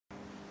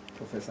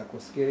Professor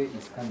Koske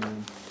is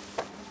coming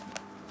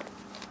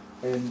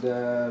in.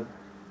 And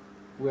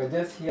we are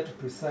just here to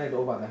preside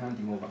over the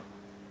handing over.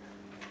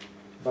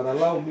 But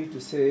allow me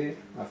to say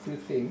a few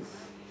things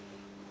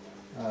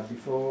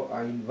before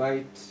I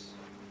invite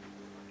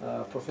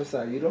Professor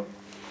Ayiro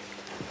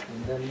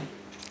and then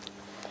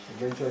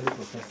eventually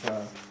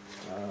Professor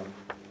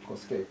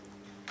Koske.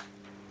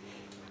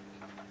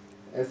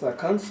 As a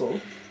council,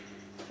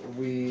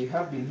 we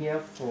have been here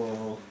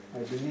for, I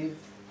believe,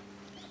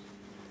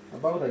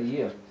 about a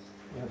year.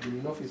 We have been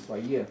in office for a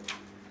year.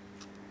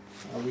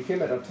 We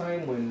came at a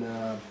time when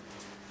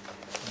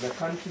the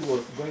country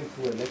was going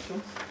through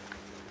elections.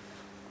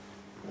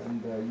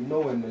 And you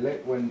know,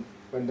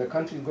 when the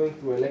country is going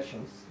through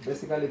elections,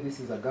 basically this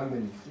is a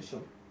government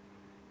institution.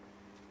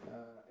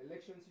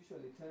 Elections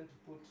usually tend to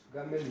put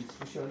government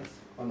institutions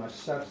on a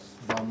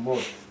shutdown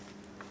mode.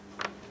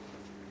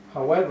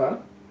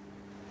 However,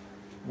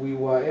 we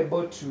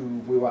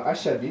were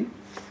ushered in.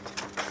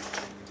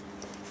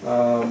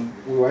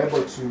 We were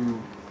able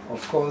to,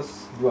 of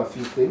course, do a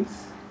few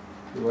things.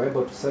 We were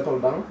able to settle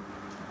down.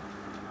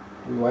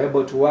 We were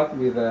able to work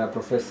with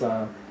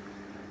Professor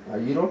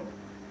Ayiro.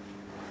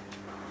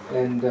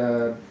 And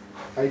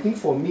I think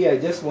for me, I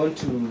just want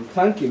to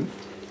thank him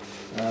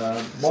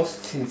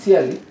most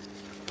sincerely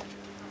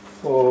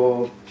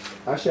for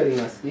ushering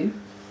us in,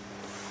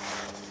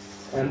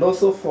 and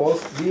also for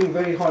us being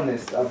very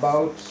honest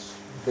about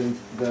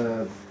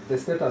the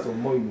status of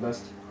Moi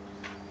University.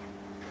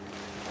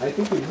 I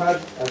think we've had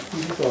a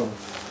series of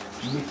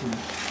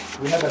meetings.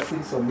 We had a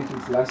series of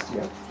meetings last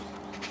year.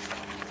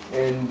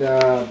 And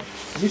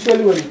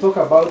usually when you talk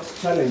about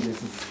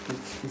challenges,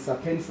 it's a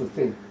painful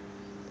thing.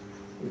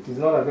 It is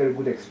not a very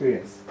good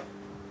experience.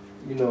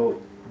 You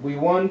know, we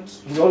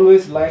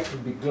always like to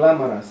be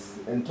glamorous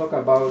and talk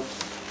about,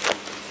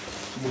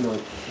 you know,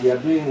 we are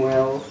doing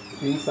well,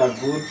 things are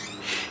good,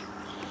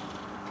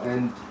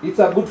 and it's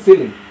a good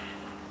feeling.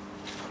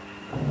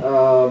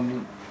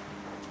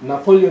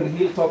 Napoleon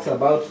Hill talks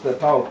about the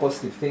power of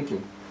positive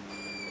thinking,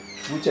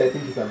 which I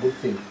think is a good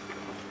thing.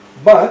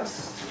 But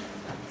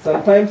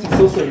sometimes it's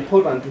also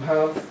important to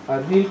have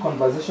a real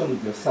conversation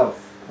with yourself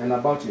and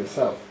about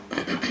yourself.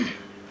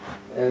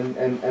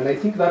 And I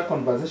think that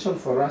conversation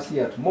for us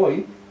here at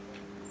Moi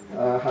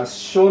has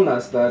shown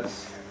us that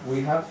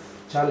we have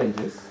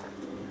challenges,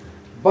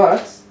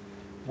 but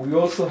we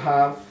also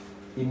have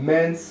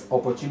immense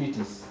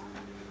opportunities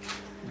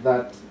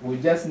that we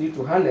just need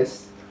to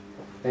harness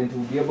and to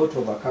be able to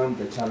overcome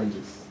the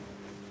challenges.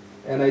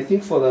 And I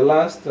think for the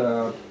last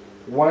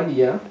 1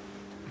 year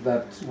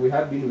that we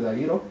have been with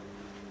Ayiro,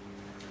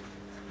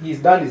 he's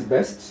done his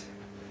best.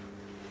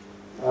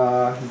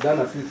 He's done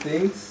a few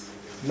things.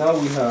 Now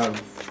we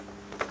have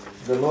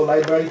the law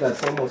library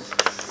that's almost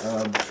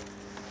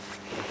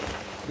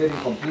getting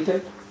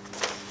completed.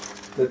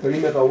 The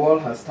perimeter wall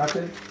has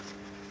started.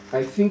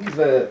 I think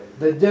the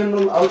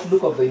general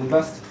outlook of the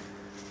university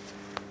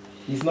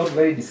is not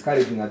very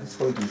discouraging at this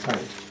point in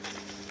time.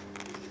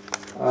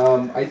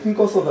 I think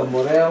also the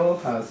morale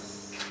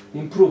has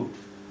improved,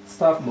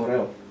 staff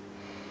morale.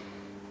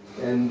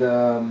 And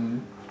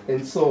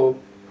so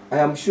I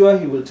am sure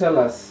he will tell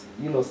us,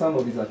 you know, some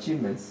of his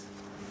achievements.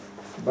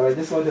 But I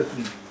just wanted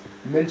to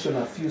mention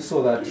a few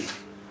so that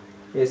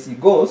as he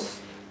goes,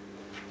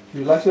 he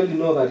will actually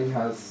know that he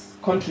has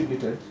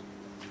contributed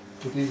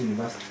to this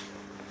university,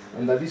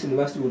 and that this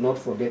university will not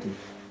forget him,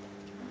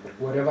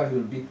 wherever he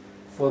will be.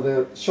 For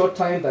the short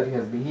time that he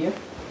has been here,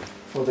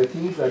 for the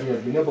things that he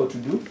has been able to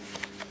do,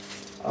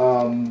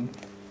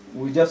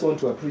 we just want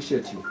to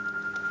appreciate you.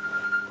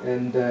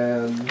 And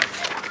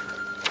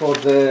for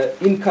the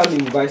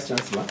incoming Vice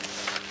Chancellor,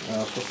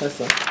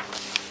 Professor,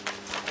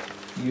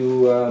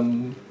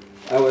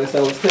 as I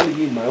was telling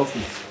you in my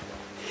office,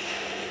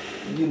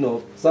 you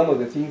know, some of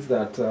the things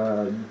that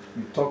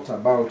you talked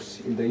about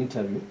in the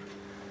interview,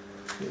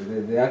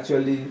 they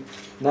actually,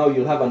 now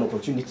you'll have an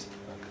opportunity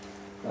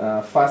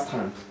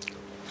firsthand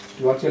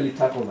to actually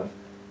tackle them.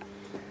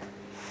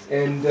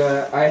 And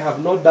I have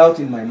no doubt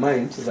in my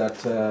mind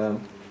that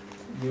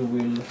you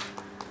will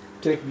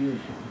take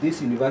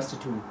this university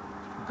to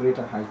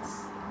greater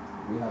heights.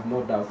 We have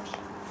no doubt.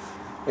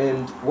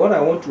 And what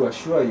I want to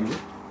assure you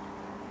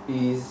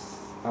is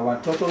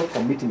our total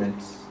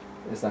commitment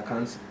as a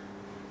council,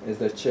 as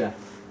the chair.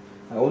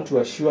 I want to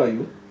assure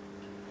you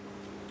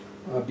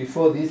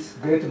before this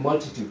great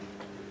multitude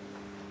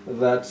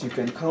that you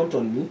can count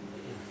on me,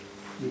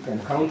 you can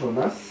count on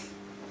us,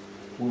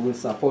 we will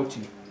support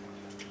you.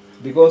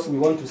 Because we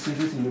want to see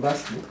this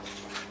university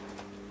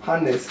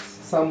harness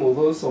some of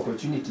those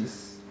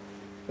opportunities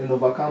and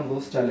overcome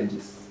those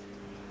challenges.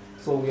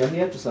 So we are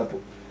here to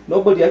support.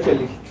 Nobody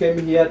actually came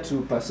here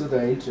to pursue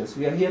their interests.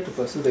 We are here to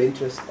pursue the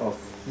interests of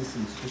this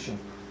institution.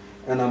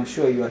 And I'm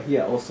sure you are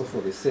here also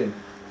for the same.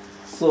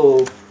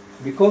 So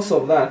because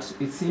of that,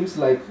 it seems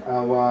like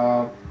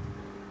our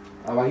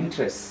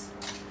interests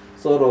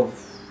sort of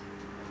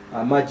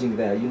are merging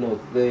there. You know,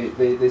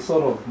 they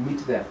sort of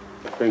meet there.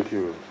 Thank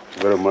you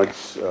very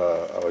much,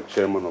 our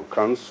Chairman of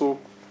Council,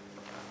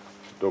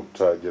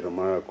 Dr.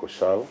 Jeremiah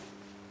Koshal.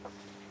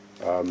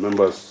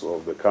 members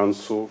of the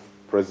council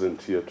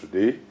present here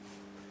today,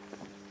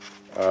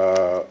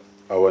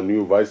 our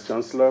new Vice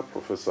Chancellor,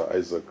 Professor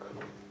Isaac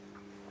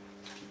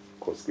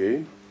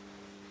Kosgei,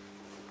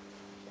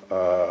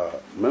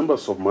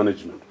 members of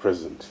management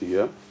present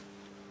here.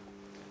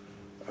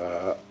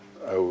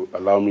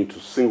 Allow me to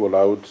single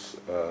out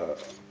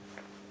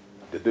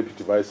the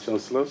Deputy Vice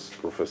Chancellors,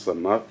 Professor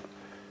Nathan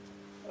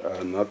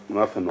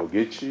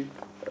Ogechi,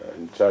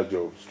 in charge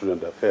of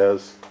student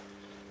affairs,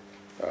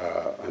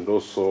 and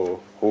also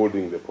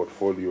holding the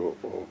portfolio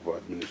of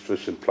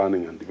administration,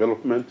 planning and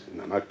development in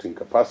an acting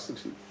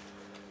capacity.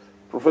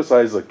 Professor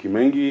Isaac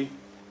Kimengi,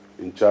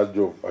 in charge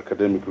of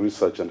academic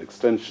research and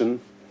extension.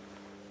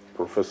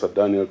 Professor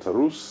Daniel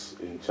Tarus,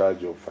 in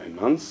charge of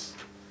finance.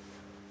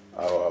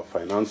 Our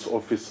finance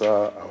officer,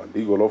 our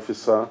legal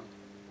officer,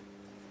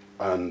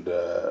 and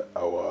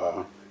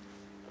our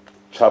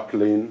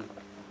chaplain,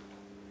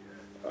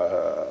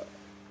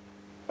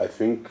 I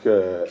think,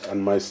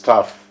 and my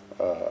staff,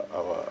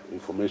 our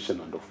information,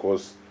 and of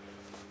course,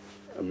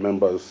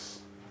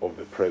 members of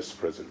the press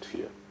present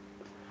here.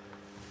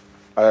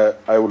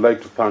 I would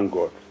like to thank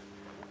God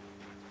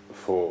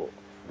for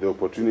the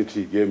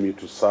opportunity he gave me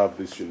to serve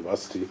this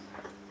university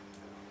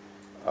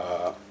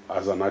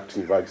as an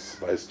acting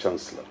Vice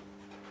Chancellor.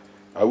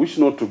 I wish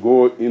not to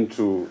go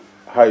into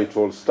how it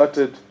all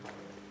started,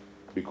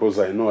 because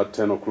I know at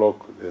 10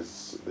 o'clock the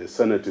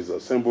Senate is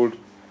assembled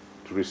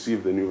to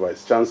receive the new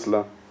Vice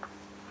Chancellor,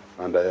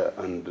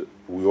 and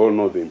we all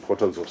know the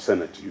importance of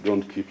Senate. You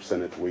don't keep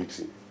Senate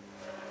waiting.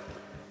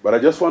 But I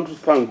just want to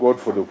thank God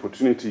for the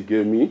opportunity he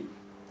gave me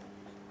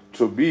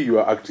to be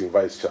your acting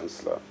Vice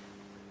Chancellor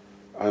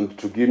and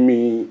to give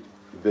me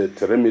the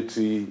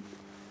serenity,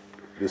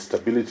 the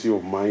stability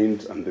of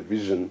mind and the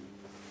vision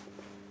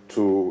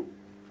to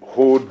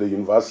hold the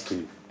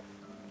university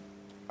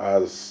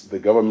as the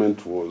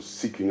government was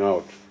seeking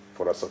out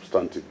for a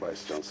substantive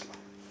Vice Chancellor.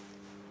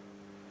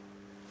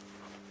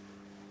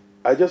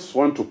 I just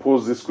want to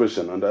pose this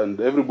question, and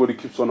everybody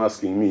keeps on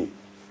asking me,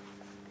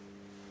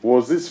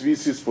 was this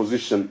VC's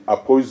position a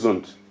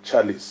poisoned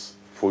chalice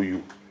for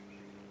you?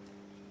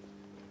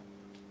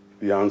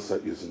 The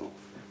answer is no.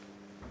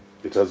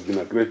 It has been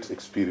a great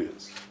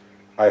experience.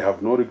 I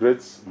have no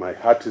regrets. My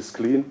heart is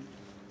clean.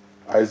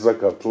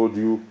 Isaac, I've told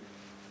you,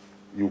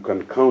 you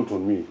can count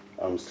on me.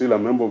 I'm still a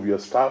member of your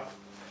staff,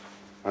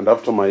 and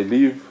after my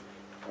leave,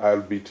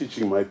 I'll be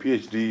teaching my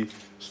PhD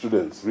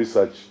students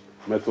research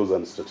methods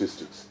and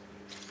statistics,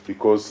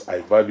 because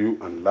I value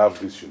and love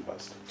this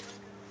university.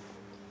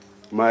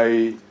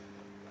 My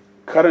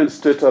current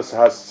status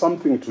has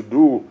something to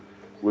do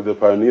with the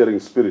pioneering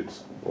spirit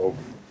of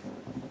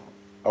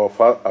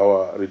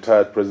our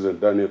retired President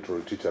Daniel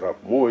Toroitich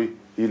Arap Moi.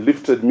 He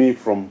lifted me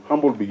from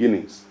humble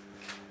beginnings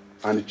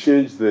and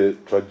changed the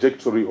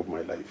trajectory of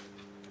my life.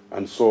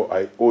 And so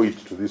I owe it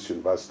to this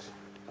university,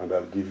 and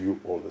I'll give you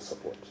all the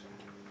support.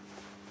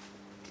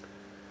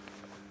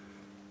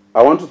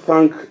 I want to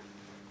thank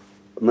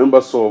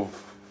members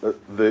of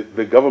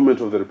the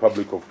government of the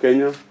Republic of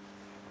Kenya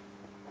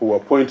who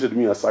appointed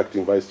me as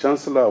acting Vice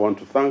Chancellor. I want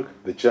to thank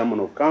the Chairman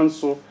of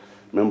Council,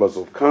 members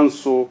of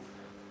Council.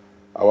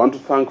 I want to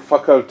thank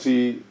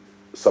faculty,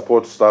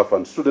 support staff,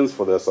 and students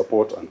for their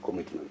support and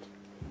commitment.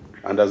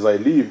 And as I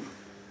leave,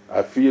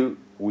 I feel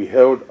we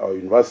held our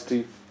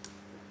university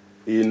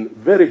in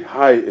very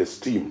high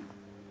esteem.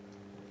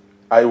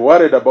 I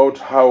worried about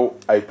how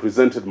I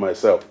presented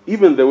myself,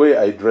 even the way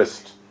I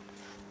dressed.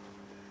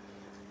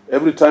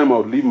 Every time I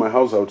would leave my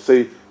house, I would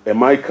say,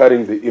 am I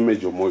carrying the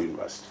image of Moi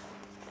University?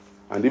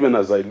 And even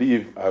as I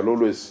leave, I'll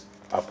always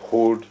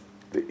uphold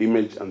the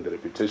image and the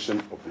reputation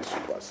of this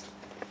university.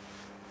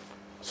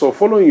 So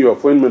following your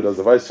appointment as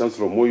the Vice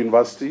Chancellor of Moi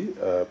University,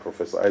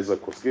 Professor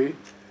Isaac Kosgei,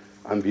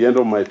 and the end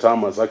of my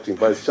term as acting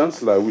Vice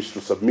Chancellor, I wish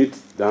to submit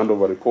the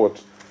handover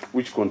report,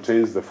 which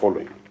contains the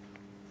following.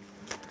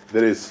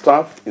 There is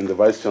staff in the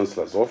Vice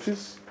Chancellor's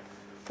office.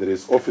 There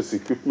is office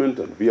equipment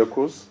and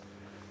vehicles.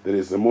 There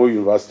is the Moi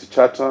University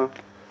Charter,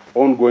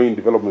 ongoing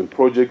development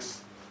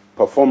projects,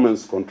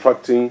 performance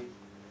contracting,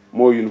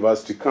 Moi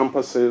University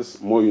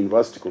campuses, Moi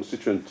University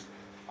constituent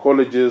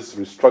colleges,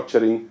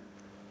 restructuring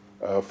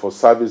for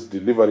service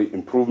delivery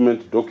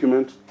improvement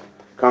document,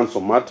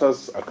 council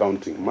matters,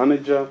 accounting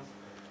manager,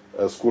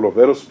 School of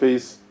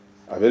Aerospace,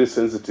 a very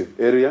sensitive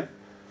area,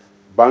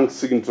 bank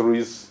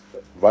signatories,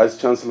 Vice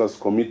Chancellor's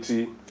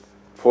Committee,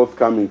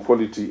 forthcoming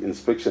quality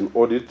inspection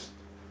audit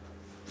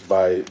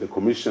by the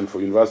Commission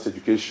for University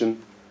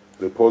Education,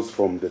 reports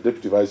from the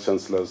Deputy Vice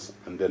Chancellors,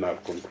 and then I'll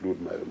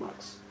conclude my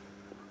remarks.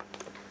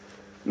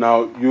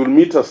 Now, you'll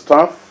meet a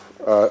staff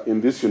in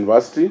this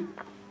university,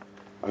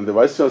 and the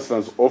Vice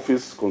Chancellor's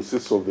office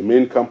consists of the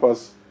main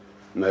campus,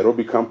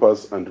 Nairobi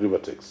campus, and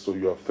Rivertex. So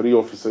you have 3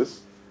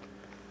 offices,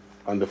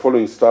 and the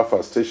following staff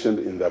are stationed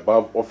in the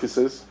above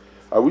offices.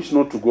 I wish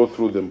not to go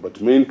through them, but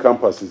main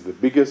campus is the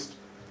biggest,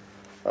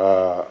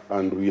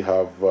 and we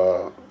have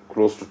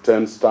close to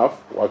 10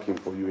 staff working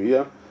for you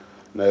here.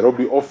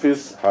 Nairobi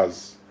office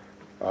has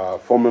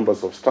 4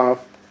 members of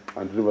staff,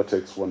 and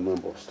Rivertex 1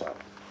 member of staff.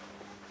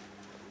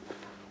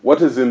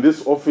 What is in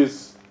this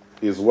office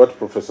is what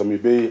Professor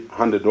Mibei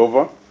handed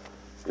over.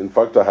 In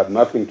fact, I had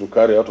nothing to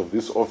carry out of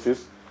this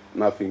office,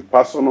 nothing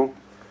personal.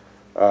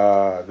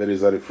 There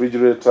is a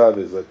refrigerator,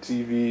 there's a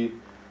TV,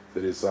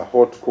 there is a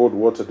hot, cold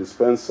water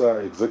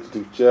dispenser,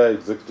 executive chair,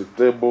 executive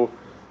table,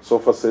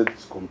 sofa set,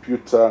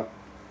 computer,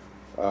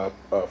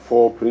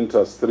 4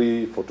 printers,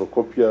 3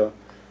 photocopier,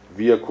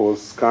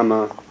 vehicles,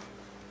 scanner.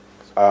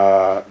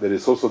 There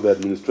is also the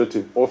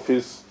administrative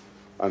office,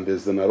 and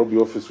there's the Nairobi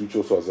office, which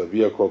also has a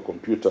vehicle,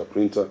 computer,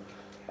 printer,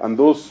 and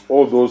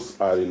all those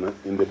are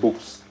in the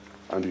books,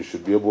 and you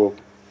should be able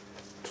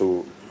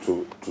to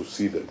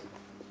see them.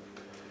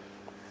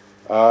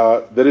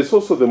 There is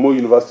also the Moi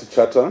University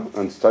Charter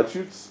and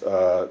statutes.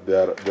 They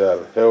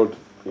are held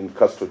in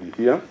custody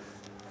here,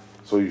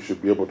 so you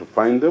should be able to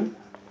find them.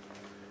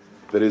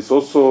 There is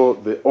also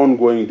the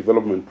ongoing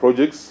development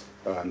projects,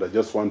 and I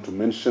just want to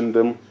mention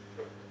them.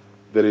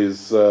 There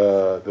is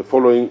the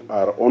following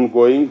are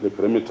ongoing: the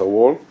perimeter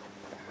wall,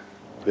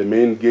 the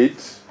main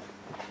gate,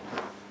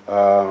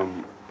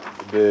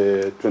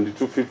 the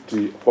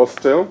 2250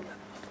 hostel,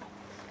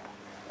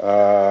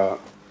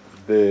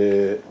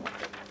 the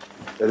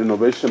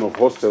renovation of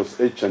hostels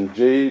H and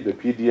J, the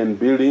PDN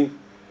building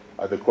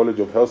at the College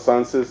of Health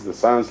Sciences, the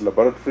Science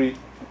Laboratory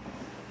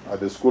at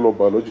the School of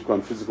Biological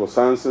and Physical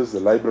Sciences, the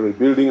library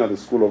building at the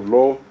School of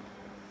Law,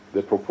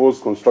 the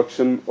proposed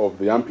construction of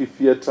the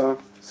amphitheater,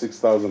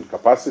 6,000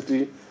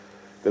 capacity,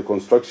 the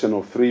construction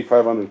of 3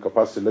 500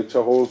 capacity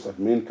lecture halls at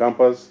main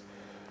campus,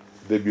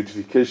 the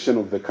beautification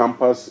of the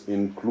campus,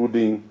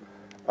 including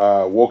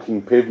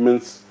walking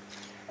pavements,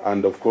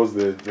 and of course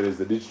there is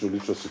the digital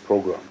literacy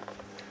program.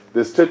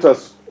 The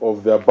status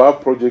of the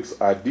above projects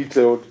are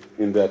detailed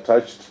in the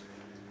attached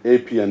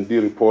AP and D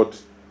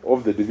report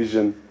of the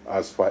division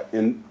as per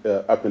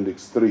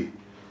Appendix 3.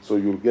 So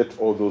you'll get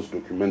all those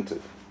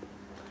documented.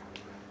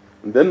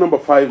 And then number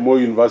 5, Moi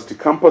University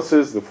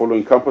campuses. The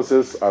following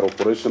campuses are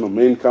operational: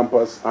 main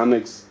campus,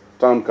 annex,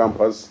 town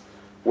campus,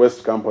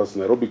 west campus,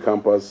 Nairobi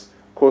campus,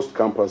 coast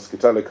campus,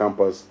 Kitale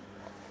campus,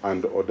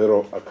 and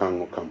Odero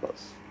Akango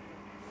campus.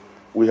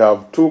 We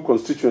have 2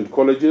 constituent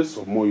colleges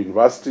of Moi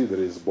University. There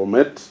is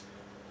Bomet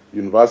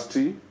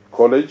University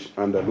College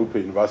and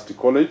Alupe University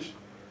College.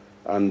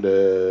 And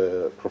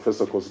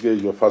Professor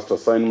Kosgei, your first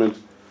assignment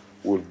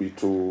will be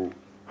to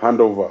hand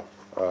over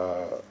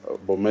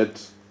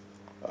Bomet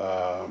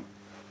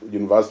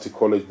University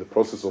College, the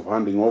process of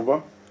handing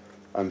over,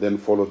 and then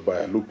followed by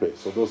Alupe.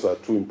 So those are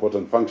 2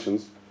 important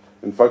functions.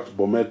 In fact,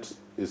 Bomet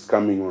is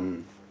coming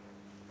on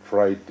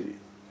Friday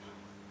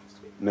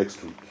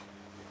next week.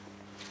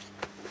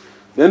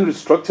 Then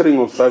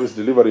restructuring of service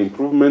delivery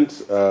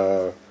improvement.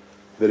 There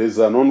is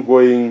an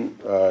ongoing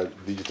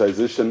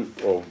digitization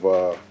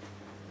of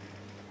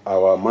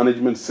our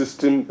management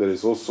system. There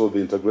is also the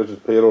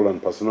integrated payroll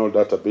and personnel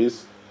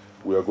database.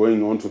 We are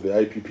going on to the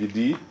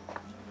IPPD,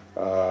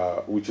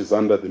 which is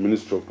under the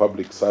Ministry of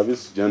Public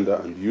Service,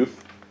 Gender and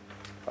Youth,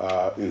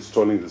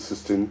 installing the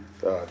system.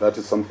 That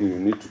is something you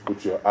need to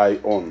put your eye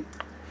on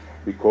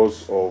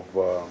because of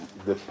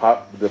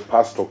the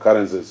past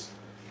occurrences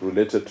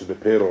related to the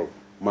payroll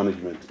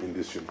management in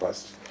this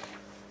university.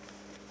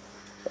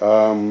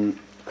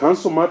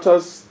 Council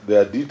matters, they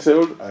are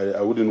detailed.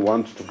 I wouldn't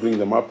want to bring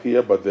them up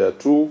here, but there are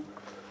 2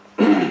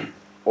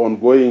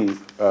 ongoing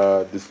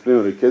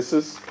disciplinary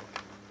cases,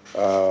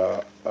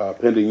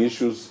 pending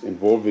issues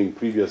involving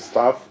previous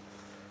staff,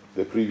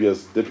 the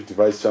previous Deputy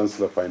Vice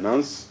Chancellor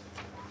Finance,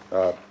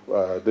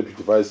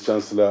 Deputy Vice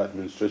Chancellor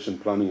Administration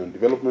Planning and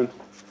Development,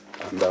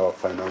 and our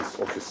Finance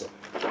Officer.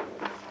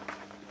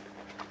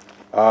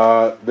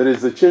 There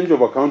is a change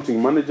of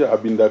accounting manager.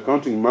 I've been the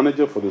accounting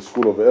manager for the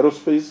School of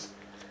Aerospace.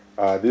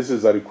 This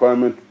is a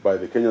requirement by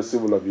the Kenya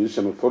Civil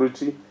Aviation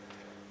Authority.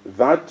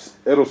 That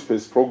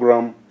aerospace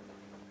program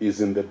is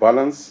in the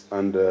balance,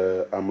 and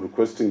I'm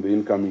requesting the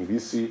incoming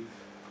VC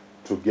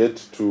to get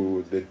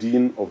to the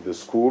dean of the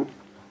school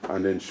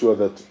and ensure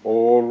that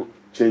all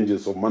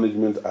changes of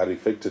management are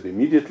effected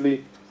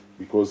immediately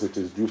because it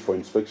is due for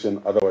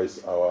inspection.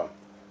 Otherwise, our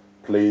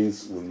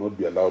planes will not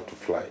be allowed to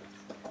fly.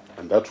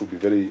 And that will be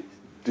very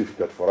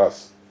difficult for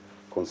us,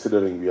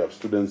 considering we have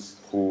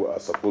students who are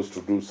supposed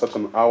to do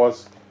certain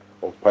hours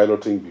of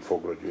piloting before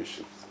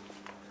graduation.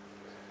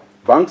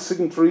 Bank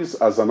signatories.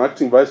 As an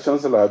acting Vice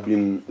Chancellor, I have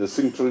been the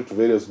signatory to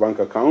various bank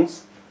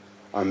accounts,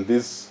 and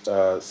this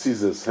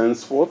ceases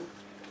henceforth.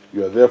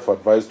 You are therefore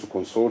advised to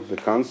consult the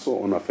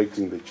Council on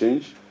affecting the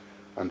change,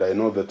 and I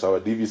know that our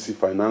DVC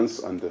Finance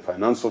and the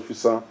Finance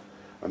Officer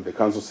and the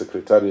Council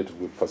Secretariat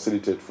will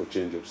facilitate for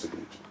change of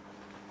signature.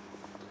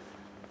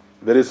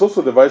 There is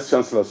also the Vice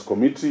Chancellor's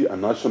Committee, a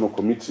national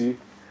committee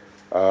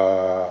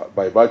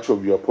by virtue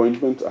of your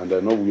appointment, and I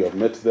know we have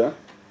met there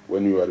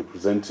when you are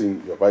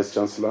representing your Vice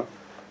Chancellor.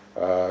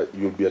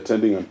 You'll be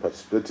attending and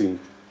participating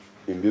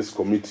in this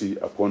committee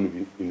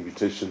upon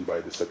invitation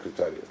by the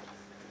Secretariat.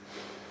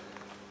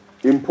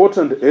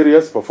 Important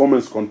areas: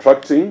 performance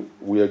contracting.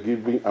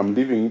 I'm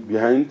leaving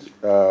behind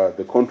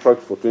the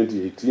contract for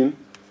 2018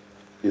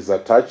 is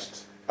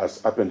attached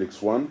as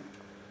Appendix 1,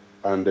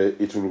 and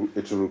it will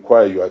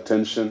require your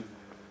attention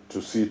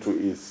to see to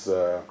its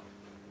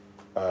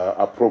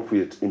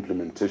appropriate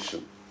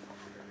implementation.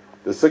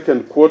 The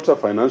second quarter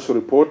financial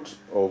report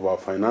of our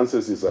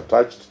finances is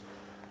attached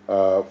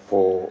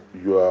for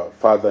your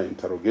further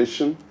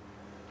interrogation.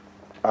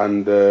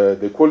 And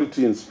the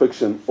quality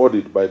inspection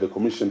audit by the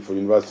Commission for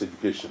University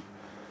Education.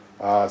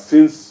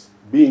 Since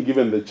being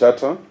given the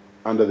charter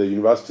under the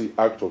University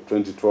Act of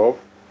 2012,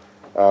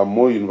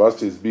 Moi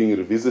University is being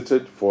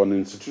revisited for an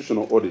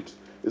institutional audit.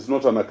 It's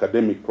not an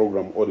academic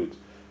program audit,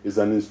 it's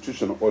an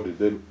institutional audit.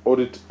 They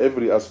audit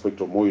every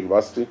aspect of Moi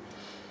University.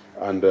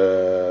 And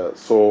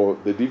so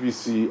the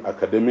DVC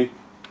academic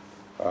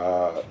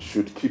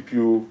should keep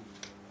you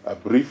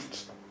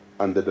briefed,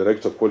 and the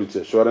Director of Quality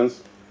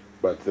Assurance,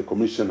 but the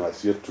Commission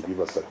has yet to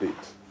give us a date.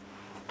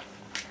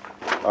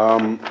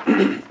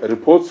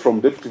 Reports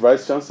from Deputy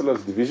Vice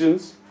Chancellor's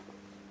divisions.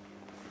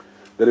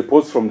 The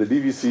reports from the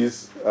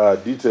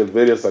DVCs detail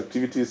various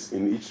activities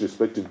in each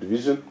respective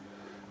division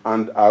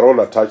and are all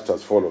attached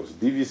as follows.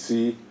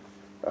 DVC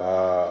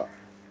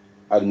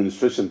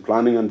Administration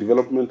Planning and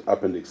Development,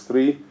 Appendix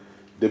 3,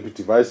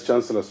 Deputy Vice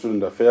Chancellor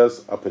Student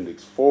Affairs,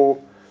 Appendix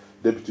 4,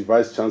 Deputy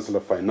Vice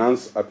Chancellor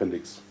Finance,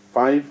 Appendix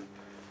 5,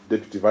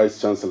 Deputy Vice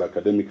Chancellor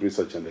Academic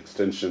Research and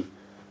Extension,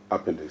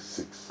 Appendix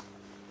 6.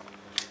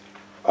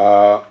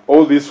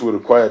 All this will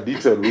require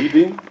detailed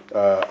reading.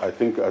 I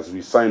think as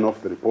we sign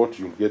off the report,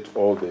 you'll get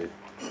all the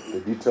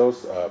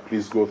details.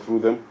 Please go through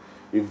them.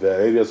 If there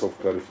are areas of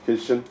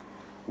clarification,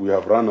 we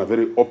have run a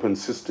very open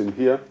system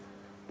here.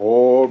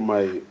 All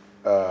my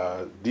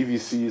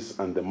DVCs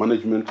and the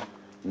management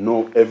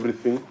know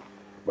everything,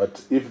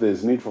 but if there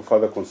is need for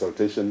further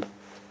consultation,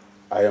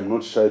 I am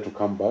not shy to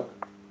come back.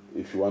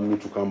 If you want me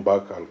to come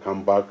back, I'll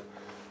come back.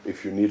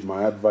 If you need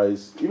my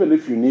advice, even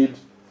if you need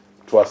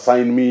to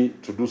assign me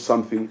to do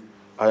something,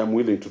 I am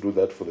willing to do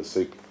that for the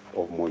sake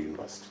of Moi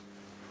University.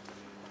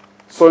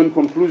 So in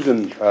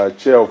conclusion,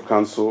 Chair of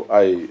Council,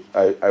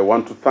 I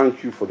want to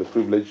thank you for the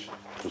privilege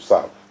to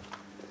serve.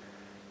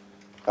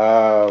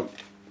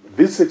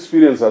 This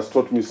experience has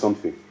taught me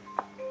something.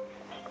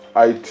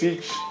 I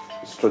teach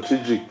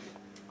strategic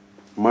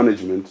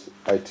management,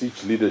 I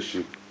teach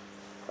leadership,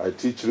 I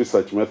teach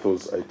research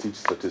methods, I teach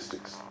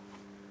statistics.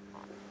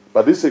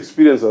 But this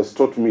experience has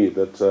taught me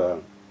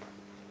that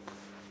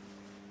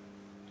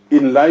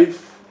in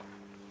life,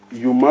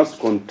 you must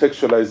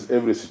contextualize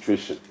every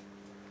situation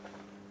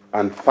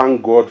and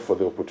thank God for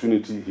the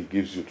opportunity He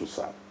gives you to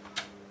serve.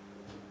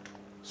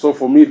 So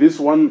for me, this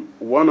one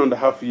and a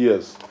half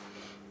years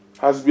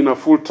has been a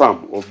full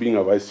term of being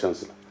a Vice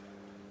Chancellor,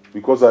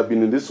 because I've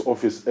been in this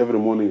office every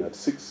morning at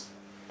 6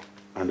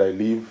 and I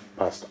leave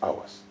past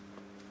hours.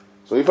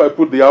 So if I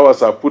put the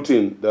hours I put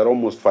in, they're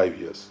almost 5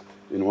 years,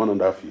 in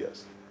 1.5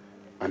 years.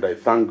 And I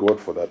thank God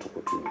for that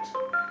opportunity.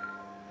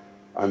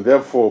 And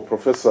therefore,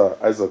 Professor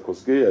Isaac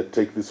Kosgei, I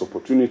take this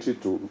opportunity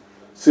to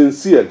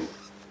sincerely,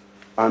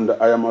 and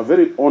I am a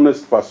very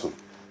honest person,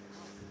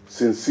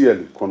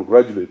 sincerely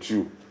congratulate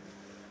you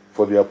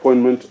for the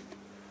appointment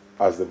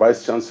as the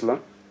Vice Chancellor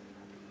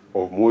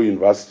of Moi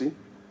University,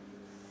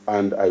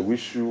 and I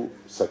wish you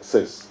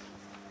success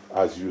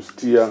as you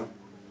steer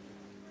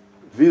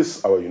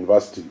this, our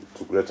university,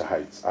 to greater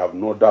heights. I have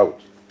no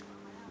doubt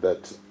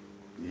that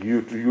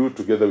you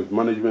together with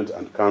management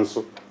and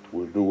council,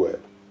 will do well.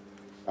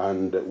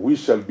 And we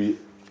shall be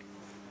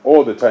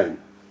all the time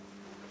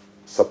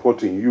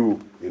supporting you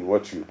in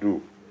what you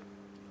do,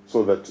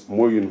 so that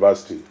Moi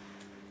University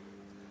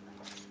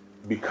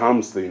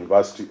becomes the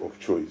university of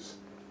choice,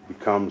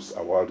 becomes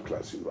a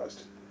world-class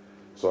university.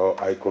 So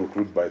I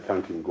conclude by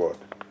thanking God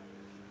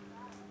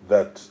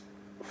that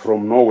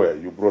from nowhere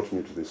you brought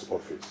me to this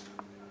office.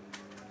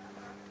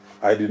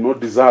 I did not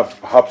deserve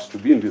perhaps to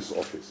be in this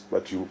office,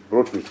 but you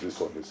brought me to this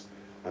office,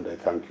 and I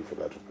thank you for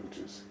that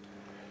opportunity.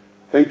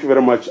 Thank you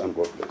very much, and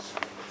God bless you.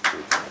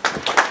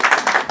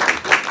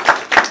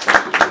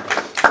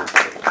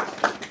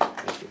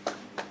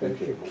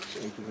 Thank you.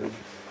 Thank you very much.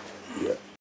 Yeah.